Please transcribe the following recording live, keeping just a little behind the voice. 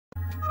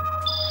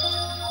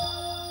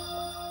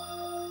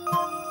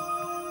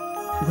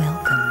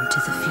Welcome to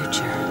the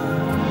future.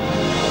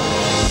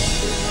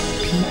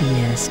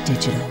 PBS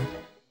Digital.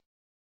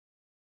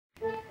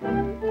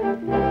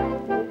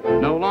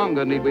 No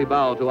longer need we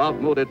bow to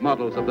outmoded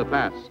models of the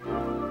past.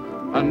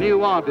 A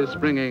new art is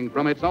springing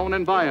from its own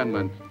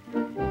environment,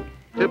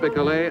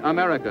 typically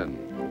American.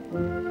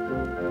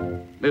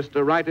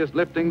 Mr. Wright is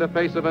lifting the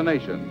face of a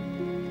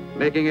nation,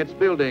 making its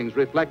buildings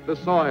reflect the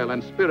soil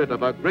and spirit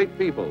of a great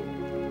people,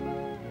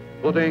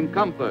 putting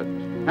comfort,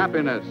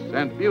 happiness,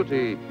 and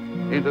beauty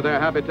into their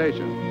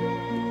habitation.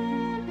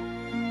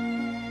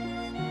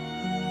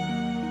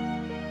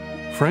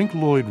 Frank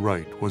Lloyd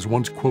Wright was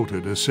once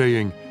quoted as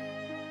saying,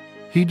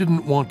 "He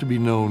didn't want to be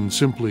known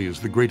simply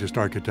as the greatest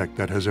architect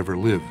that has ever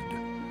lived,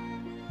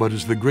 but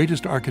as the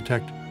greatest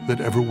architect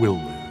that ever will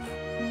live."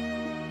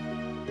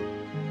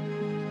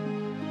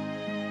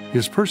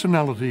 His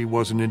personality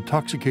was an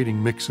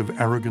intoxicating mix of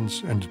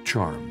arrogance and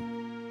charm.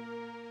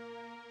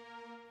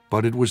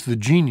 But it was the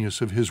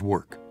genius of his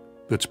work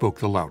that spoke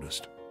the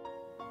loudest.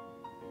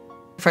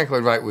 Frank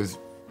Lloyd Wright was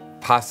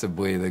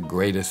possibly the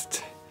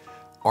greatest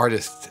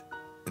artist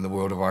in the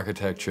world of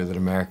architecture that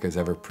America has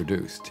ever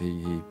produced.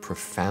 He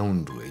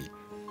profoundly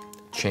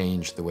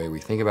changed the way we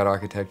think about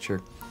architecture.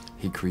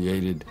 He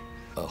created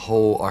a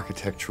whole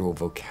architectural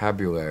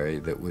vocabulary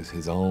that was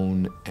his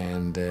own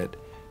and that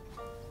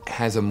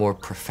has a more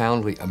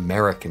profoundly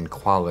American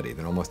quality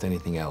than almost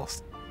anything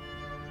else.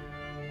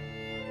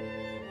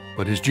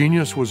 But his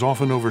genius was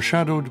often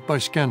overshadowed by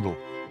scandal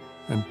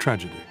and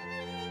tragedy.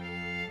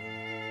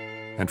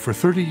 And for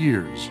 30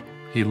 years,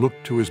 he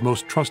looked to his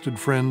most trusted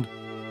friend,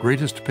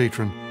 greatest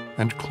patron,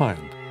 and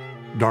client,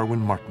 Darwin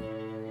Martin,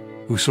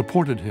 who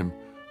supported him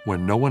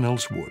when no one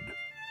else would.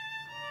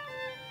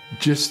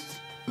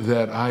 Just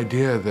that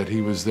idea that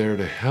he was there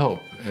to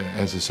help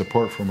as a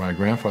support for my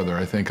grandfather,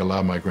 I think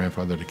allowed my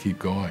grandfather to keep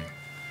going,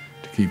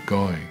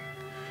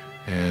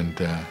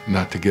 and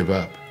not to give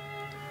up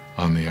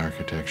on the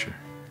architecture.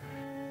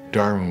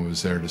 Darwin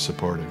was there to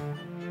support him.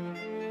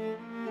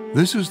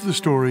 This is the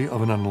story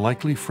of an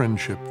unlikely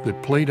friendship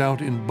that played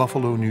out in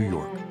Buffalo, New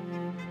York,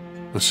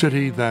 a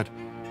city that,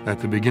 at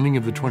the beginning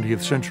of the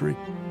 20th century,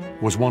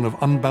 was one of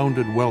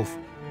unbounded wealth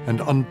and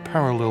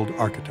unparalleled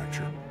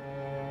architecture.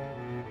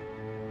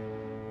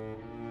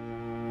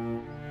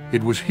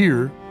 It was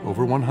here,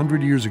 over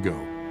 100 years ago,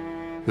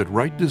 that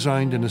Wright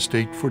designed an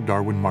estate for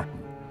Darwin Martin,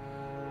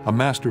 a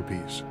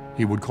masterpiece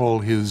he would call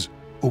his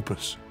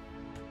opus.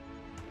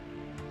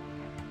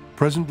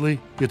 Presently,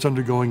 it's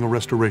undergoing a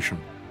restoration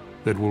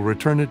that will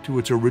return it to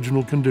its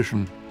original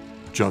condition,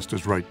 just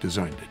as Wright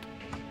designed it.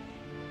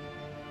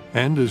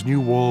 And as new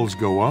walls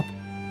go up,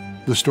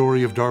 the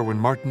story of Darwin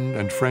Martin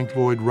and Frank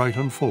Lloyd Wright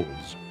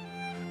unfolds,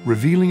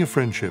 revealing a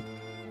friendship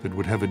that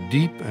would have a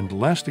deep and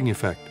lasting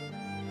effect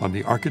on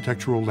the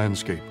architectural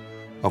landscape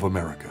of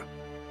America.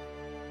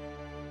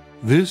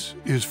 This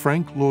is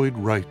Frank Lloyd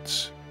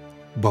Wright's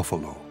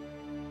Buffalo.